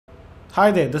Hi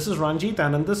there, this is Ranjit,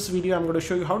 and in this video I'm going to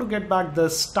show you how to get back the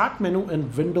start menu in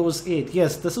Windows 8.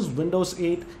 Yes, this is Windows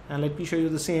 8, and let me show you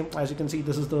the same. As you can see,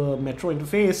 this is the Metro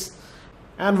interface.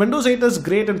 And Windows 8 is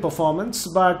great in performance,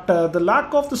 but the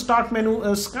lack of the start menu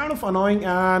is kind of annoying,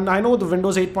 and I know the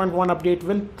Windows 8.1 update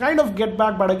will kind of get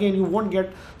back, but again you won't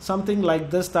get something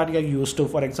like this that you're used to.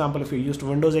 For example, if you're used to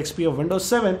Windows XP or Windows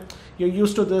 7, you're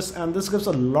used to this, and this gives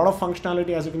a lot of functionality.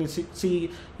 As you can see,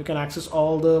 you can access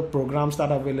all the programs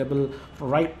that are available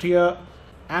right here,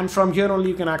 and from here only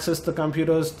you can access the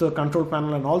computers, the control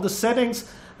panel, and all the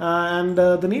settings.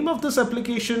 The name of this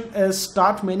application is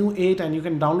Start Menu 8, and you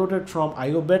can download it from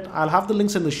iObit. I'll have the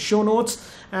links in the show notes.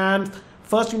 And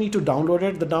first you need to download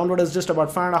it. The download is just about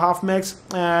 5.5 megs,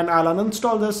 and I'll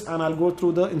uninstall this and I'll go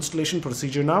through the installation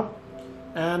procedure now.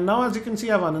 And now, as you can see,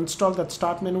 I've uninstalled that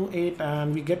Start Menu 8,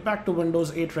 and we get back to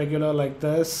Windows 8 regular like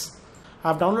this.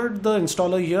 I've downloaded the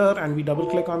installer here, and we double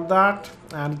click on that,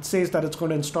 and it says that it's going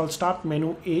to install Start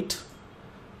Menu 8.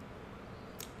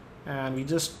 And we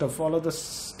just follow the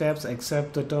steps,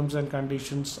 accept the terms and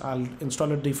conditions. I'll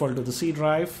install it default to the C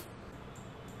drive,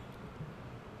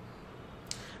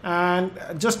 and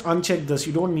just uncheck this.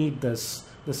 You don't need this,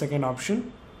 the second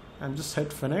option, and just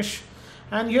hit finish.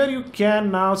 And here you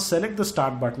can now select the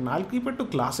start button. I'll keep it to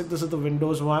classic. This is the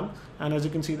Windows one, and as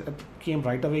you can see, it came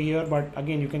right away here, but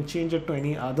again you can change it to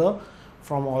any other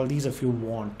from all these if you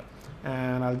want.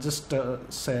 And I'll just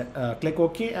click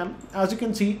OK, and as you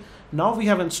can see, now we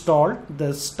have installed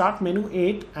the Start Menu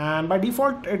 8, and by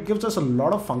default it gives us a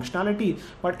lot of functionality,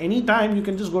 but anytime you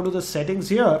can just go to the settings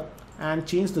here and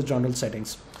change the general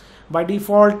settings. By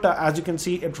default, as you can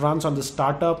see, it runs on the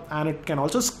startup, and it can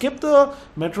also skip the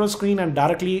Metro screen and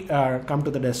directly come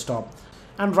to the desktop.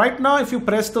 And right now, if you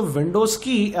press the Windows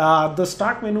key, the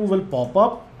start menu will pop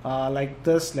up like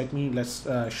this. Let's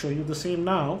show you the same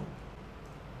now,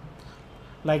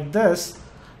 like this.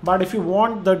 But if you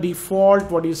want the default,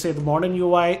 the modern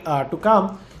UI to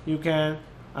come, you can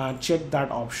check that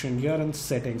option here in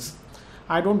settings.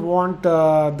 I don't want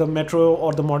the Metro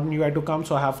or the modern UI to come,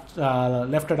 so I have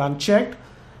left it unchecked.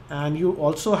 And you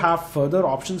also have further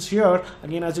options here.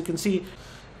 Again, as you can see,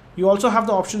 you also have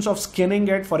the options of skinning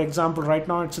it. For example, right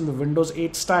now it's in the Windows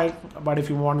 8 style, but if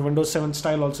you want Windows 7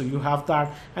 style also, you have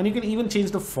that. And you can even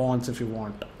change the fonts if you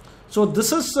want. So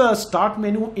this is Start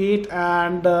Menu 8,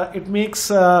 and it makes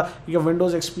your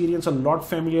Windows experience a lot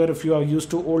familiar if you are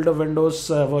used to older Windows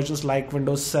versions like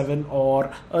Windows 7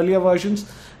 or earlier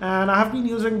versions. And I have been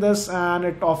using this, and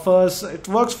it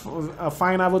works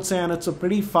fine, I would say, and it's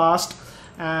pretty fast.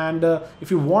 And if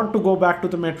you want to go back to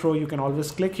the Metro, you can always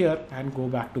click here and go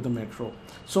back to the Metro.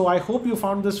 So I hope you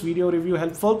found this video review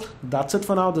helpful. That's it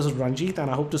for now. This is Ranjit, and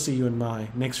I hope to see you in my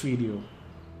next video.